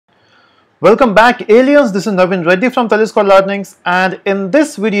Welcome back, aliens. This is Navin Reddy from Telusko Learnings, and in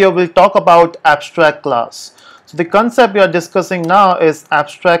this video we'll talk about abstract class. So the concept we are discussing now is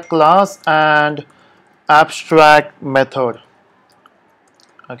abstract class and abstract method.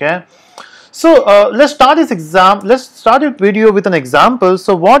 Okay, so let's start this video with an example.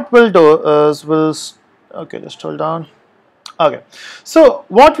 So what we'll do is just hold on. Okay, so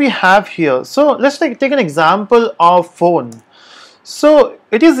what we have here, so let's take an example of phone. So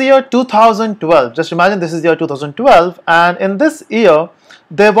it is year 2012. Just imagine this is year 2012, and in this year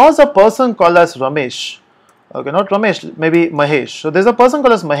there was a person called as Ramesh. Okay, not Ramesh, maybe Mahesh. So there's a person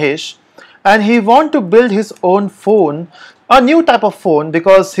called as Mahesh, and he want to build his own phone, a new type of phone,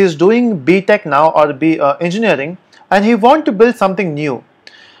 because he's doing B.Tech now, or engineering, and he want to build something new.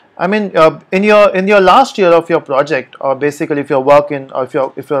 I mean, in your last year of your project, or basically if you're working, or if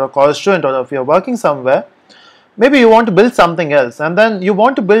you're a college student, or if you're working somewhere, maybe you want to build something else, and then you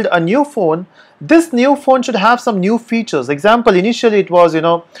want to build a new phone. This new phone should have some new features. Example, initially it was,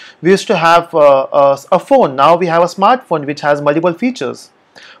 we used to have a phone. Now we have a smartphone which has multiple features.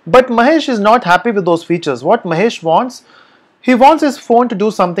 But Mahesh is not happy with those features. What Mahesh wants, he wants his phone to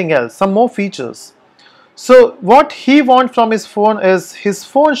do something else, some more features. So what he wants from his phone is his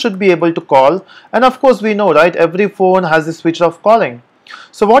phone should be able to call, and of course we know, right, every phone has this feature of calling.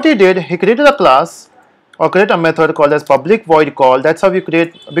 So what he did, he created a class or create a method called as public void call. That's how you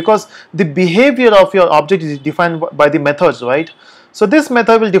create, because the behavior of your object is defined by the methods, right? So this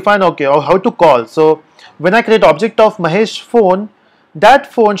method will define, okay, or how to call. So when I create object of Mahesh phone,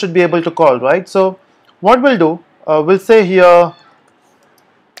 that phone should be able to call, right? So what we'll do, we'll say here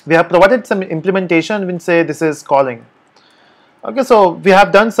we have provided some implementation. We'll say this is calling. Okay, so we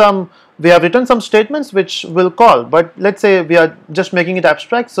have written some statements which will call, but let's say we are just making it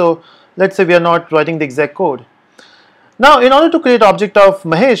abstract. So let's say we are not writing the exact code. Now, in order to create object of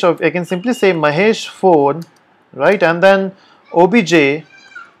Mahesh, I can simply say Mahesh phone, right, and then obj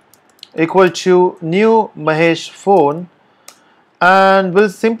equal to new Mahesh phone, and we'll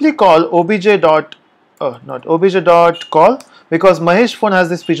simply call obj dot call, because Mahesh phone has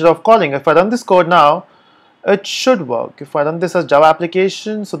this feature of calling. If I run this code now, it should work. If I run this as Java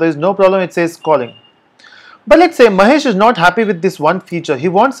application, so there is no problem, it says calling. But let's say Mahesh is not happy with this one feature. He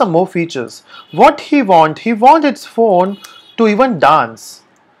wants some more features. What he wants his phone to even dance.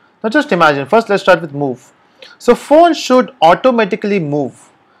 Now just imagine, first let's start with move. So phone should automatically move.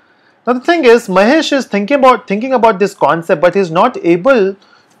 Now the thing is, Mahesh is thinking about this concept, but he's not able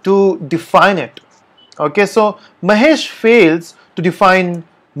to define it. Okay, so Mahesh fails to define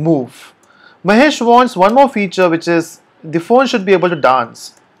move. Mahesh wants one more feature, which is the phone should be able to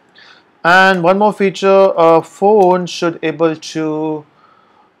dance. And one more feature, phone should able to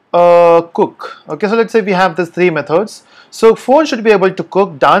cook. Okay, so let's say we have these three methods. So phone should be able to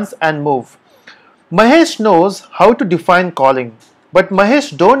cook, dance, and move. Mahesh knows how to define calling, but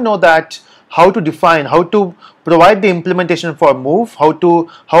Mahesh don't know that how to provide the implementation for move, how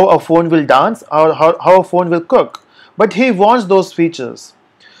a phone will dance, or how a phone will cook. But he wants those features,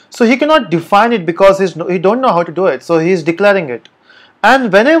 so he cannot define it because he don't know how to do it. So he is declaring it.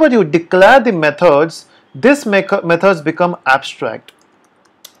 And whenever you declare the methods, these methods become abstract.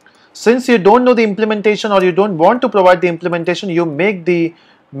 Since you don't know the implementation, or you don't want to provide the implementation, you make the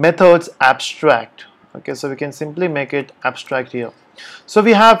methods abstract. Okay, so we can simply make it abstract here. So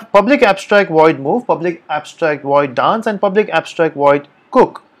we have public abstract void move, public abstract void dance, and public abstract void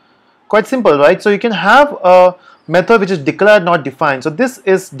cook. Quite simple, right? So you can have a method which is declared, not defined. So this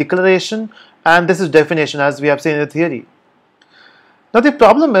is declaration and this is definition, as we have seen in the theory. Now the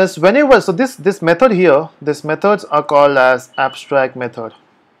problem is, this method here, these methods are called as abstract method.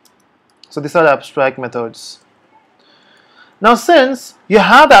 So these are abstract methods. Now since you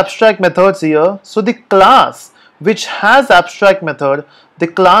have abstract methods here, so the class which has abstract method, the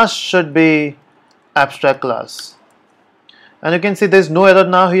class should be abstract class. And you can see there is no error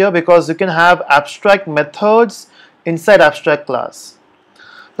now here, because you can have abstract methods inside abstract class.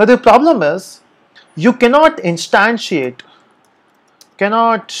 Now the problem is, you cannot instantiate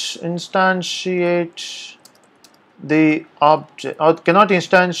the object, or cannot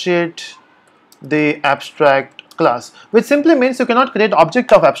instantiate the abstract class, which simply means you cannot create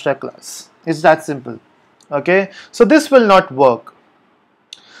object of abstract class. It's that simple. Okay, so this will not work.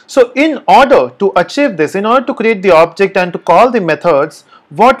 So in order to achieve this, in order to create the object and to call the methods,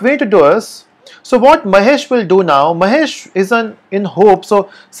 what we need to do is, so what Mahesh will do now, Mahesh is in hope. So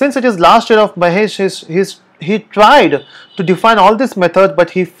since it is last year of Mahesh, he tried to define all this method, but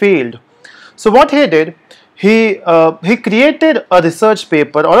he failed. So what he did, he created a research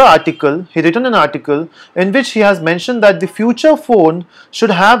paper or an article. He written an article in which he has mentioned that the future phone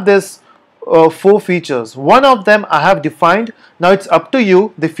should have this 4 features. One of them I have defined. Now it's up to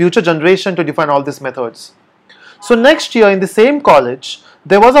you, the future generation, to define all these methods. So next year in the same college,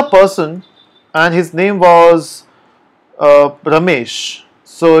 there was a person and his name was Ramesh.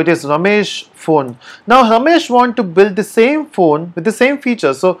 So it is Ramesh phone. Now Ramesh want to build the same phone with the same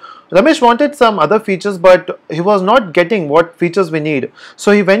features. So Ramesh wanted some other features, but he was not getting what features we need.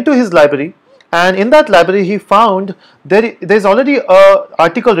 So he went to his library, and in that library he found there's already a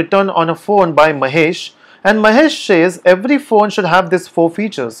article written on a phone by Mahesh, and Mahesh says every phone should have these 4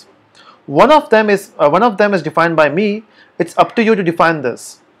 features. One of them is defined by me. It's up to you to define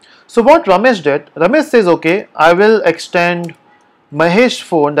this. So what Ramesh did, Ramesh says, okay, I will extend Mahesh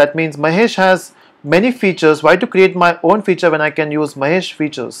phone. That means Mahesh has many features. Why to create my own feature when I can use Mahesh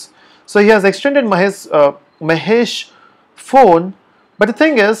features? So he has extended Mahesh phone. But the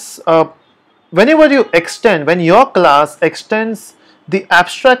thing is, whenever you extend, when your class extends the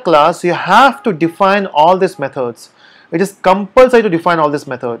abstract class, you have to define all these methods. It is compulsory to define all these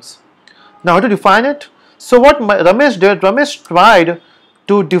methods. Now how to define it? So what Ramesh did, Ramesh tried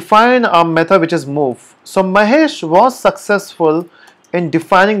to define a method which is move. So Mahesh was successful in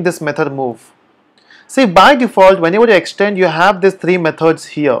defining this method move. See, by default, whenever you extend, you have these 3 methods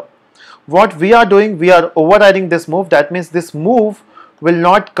here. What we are doing, we are overriding this move. That means this move will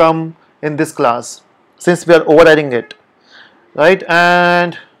not come in this class since we are overriding it, right?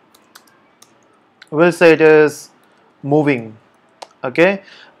 And we'll say it is moving. Okay,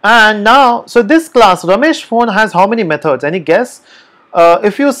 and now, so this class Ramesh phone has how many methods? Any guess?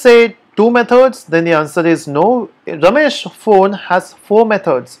 If you say 2 methods, then the answer is no. Ramesh phone has 4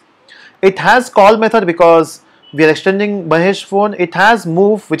 methods. It has call method because we are extending Mahesh phone. It has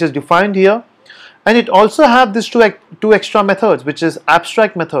move, which is defined here, and it also have these two extra methods, which is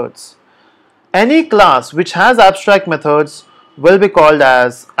abstract methods. Any class which has abstract methods will be called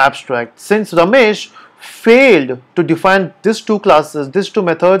as abstract. Since Ramesh failed to define these 2 classes, these 2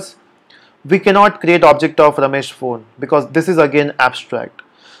 methods, we cannot create object of Ramesh phone because this is again abstract.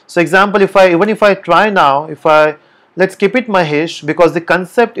 So example, even if I try now, let's keep it Mahesh because the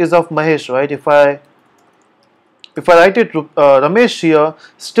concept is of Mahesh, right? If I write it Ramesh here,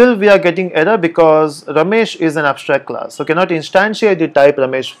 still we are getting error because Ramesh is an abstract class. So cannot instantiate the type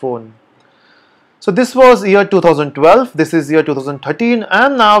Ramesh phone. So this was year 2012, this is year 2013,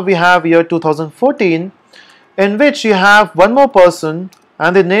 and now we have year 2014, in which you have one more person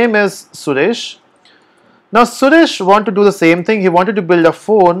and the name is Suresh. Now Suresh wanted to do the same thing. He wanted to build a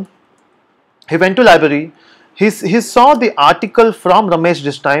phone. He went to library. He saw the article from Ramesh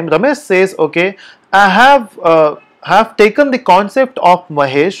this time. Ramesh says, okay, I have taken the concept of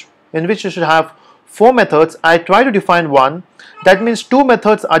Mahesh, in which you should have 4 methods. I try to define one. That means 2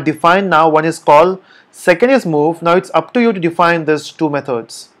 methods are defined now. One is call, second is move. Now it's up to you to define these 2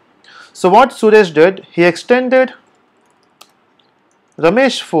 methods. So what Suresh did, he extended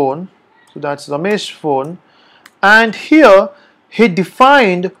Ramesh phone. So that's Ramesh phone, and here he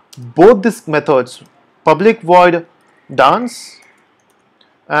defined both these methods, public void dance,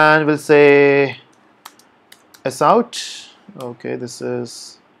 and we'll say s out. Okay,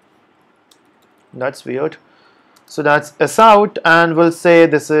 that's weird. So that's s out, and we'll say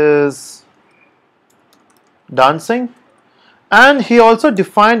this is dancing. And he also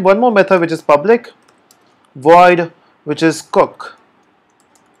defined one more method which is public void, which is cook,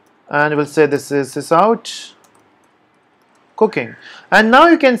 and we'll say this is s out, cooking. And now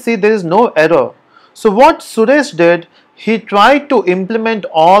you can see there is no error. So what Suresh did, he tried to implement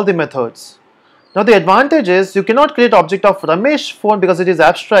all the methods. Now the advantage is you cannot create object of Ramesh phone because it is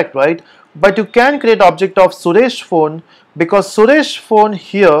abstract, right? But you can create object of Suresh phone because Suresh phone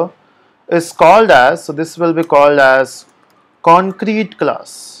here is called as, so this will be called as concrete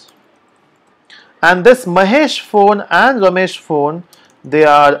class. And this Mahesh phone and Ramesh phone, they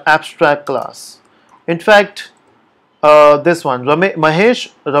are abstract class. In fact, this one,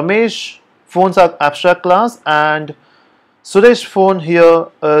 Ramesh phones are abstract class and Suresh phone here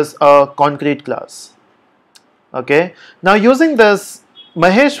is a concrete class. Okay, now using this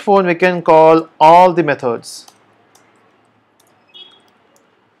Mahesh phone, we can call all the methods.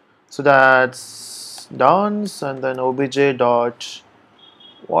 So that's dance and then obj dot,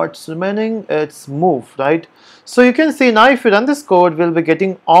 what's remaining, it's move, right? So you can see now if you run this code, we'll be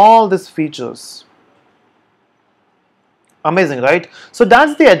getting all these features. Amazing, right? So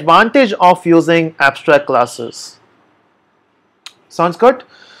that's the advantage of using abstract classes. Sounds good?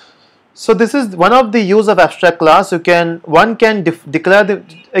 So this is one of the use of abstract class. One can declare the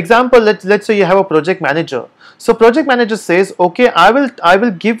example. Let's say you have a project manager. So project manager says, okay, I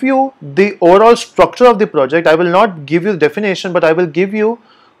will give you the overall structure of the project. I will not give you the definition, but I will give you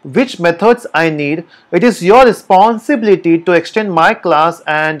which methods I need, it is your responsibility to extend my class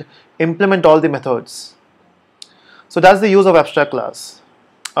and implement all the methods. So that's the use of abstract class.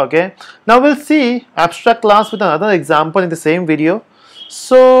 Okay, now we'll see abstract class with another example in the same video.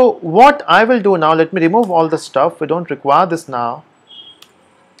 So what I will do now, let me remove all the stuff, we don't require this now.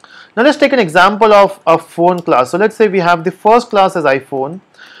 Now let's take an example of a phone class. So let's say we have the first class as iPhone,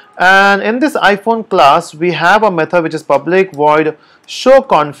 and in this iPhone class we have a method which is public void show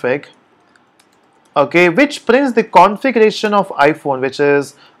config, okay, which prints the configuration of iPhone, which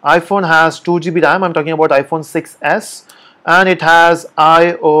is iPhone has 2 GB RAM. I'm talking about iPhone 6s, and it has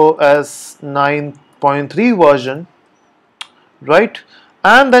iOS 9.3 version, right?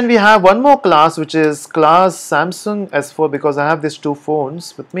 And then we have one more class which is class Samsung S4, because I have these two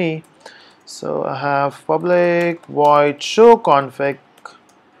phones with me. So I have public void show config,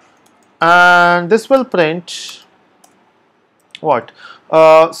 and this will print what?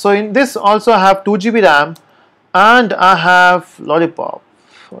 So in this also I have 2 GB RAM, and I have lollipop.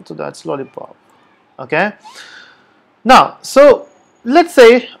 So that's lollipop. Okay. Now, so let's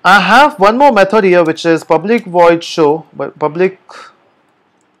say I have one more method here which is public void show, but public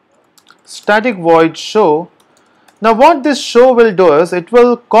static void show. Now what this show will do is it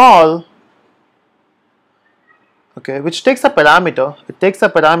will call, okay, which takes a parameter. It takes a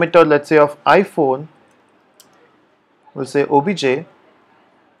parameter, let's say, of iPhone. We'll say obj.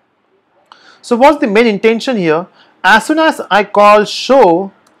 So what's the main intention here? As soon as I call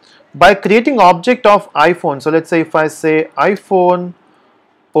show by creating object of iPhone, so let's say if I say iPhone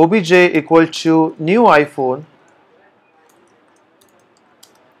obj equal to new iPhone,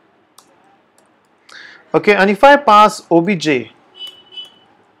 okay, and if I pass obj,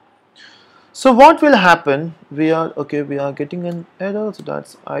 so what will happen? We are getting an error, so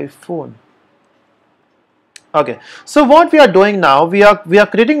that's iPhone. Okay, so what we are doing now, we are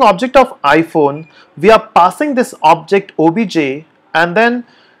creating object of iPhone, we are passing this object obj, and then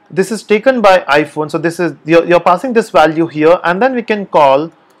this is taken by iPhone. So this is you're passing this value here, and then we can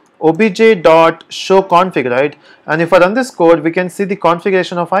call obj dot show config, right? And if I run this code, we can see the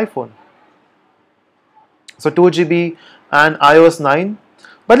configuration of iPhone. So 2 GB and iOS 9.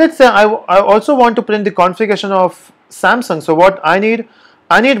 But let's say I also want to print the configuration of Samsung. So what I need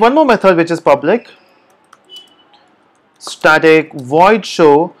one more method which is public static void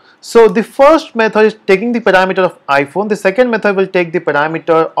show. So the first method is taking the parameter of iPhone. The second method will take the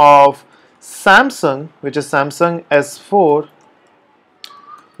parameter of Samsung, which is Samsung S4.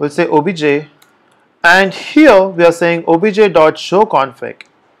 We'll say obj, and here we are saying obj dot show config.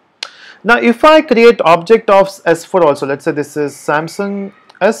 Now if I create object of S4 also, let's say this is Samsung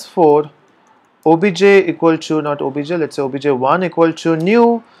S4 obj equal to, not obj, let's say obj1 equal to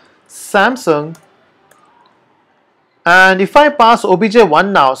new Samsung, and if I pass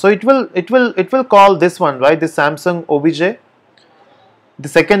obj1 now, so it will call this one, right, this Samsung obj, the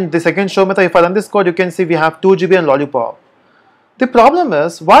second show method. If I run this code, you can see we have 2 GB and lollipop. The problem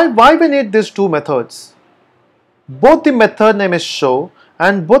is why we need these two methods. Both the method name is show,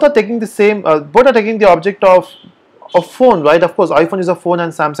 and both are taking the same, both are taking the object of phone, right? Of course, iPhone is a phone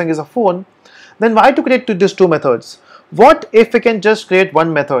and Samsung is a phone. Then why to create these two methods? What if we can just create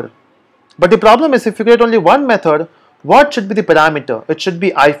one method? But the problem is, if you create only one method, what should be the parameter? It should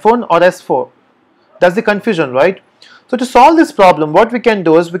be iPhone or S4. That's the confusion, right? So to solve this problem, what we can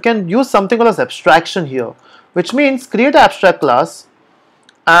do is we can use something called as abstraction here, which means create an abstract class,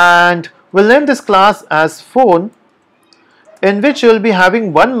 and we'll name this class as phone, in which you will be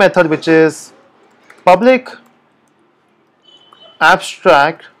having one method which is public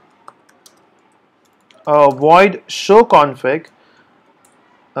abstract void show config.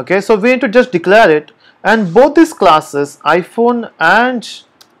 Okay, so we need to just declare it, and both these classes, iPhone and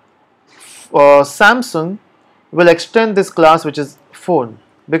Samsung, will extend this class which is phone,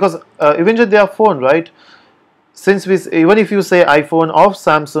 because eventually they are phone, right? Since even if you say iPhone or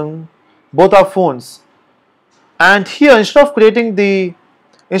Samsung, both are phones. And here, instead of taking the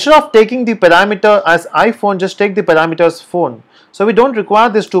parameter as iPhone, just take the parameter as phone. So we don't require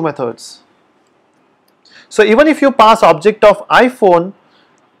these two methods. So even if you pass object of iPhone,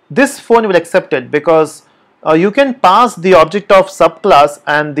 this phone will accept it, because you can pass the object of subclass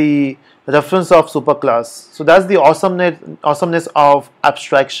and the reference of superclass. So that's the awesomeness of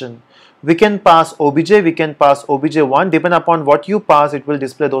abstraction. We can pass obj, we can pass obj1, depending upon what you pass, it will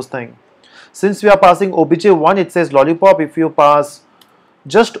display those things. Since we are passing obj1, it says lollipop. If you pass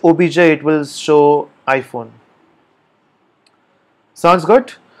just obj, it will show iPhone. Sounds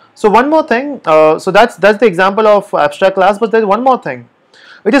good? So one more thing, so that's the example of abstract class, but there's one more thing.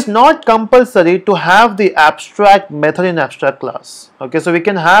 It is not compulsory to have the abstract method in abstract class. Okay, so we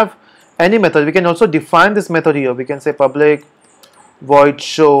can have any method. We can also define this method here. We can say public void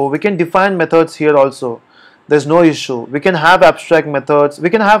show. We can define methods here also. There's no issue. We can have abstract methods. We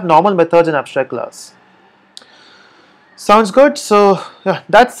can have normal methods in abstract class. Sounds good. So yeah,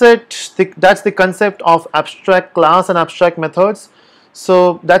 that's it. That's the concept of abstract class and abstract methods.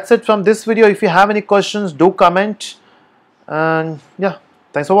 So that's it from this video. If you have any questions, do comment. And yeah,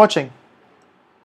 thanks for watching.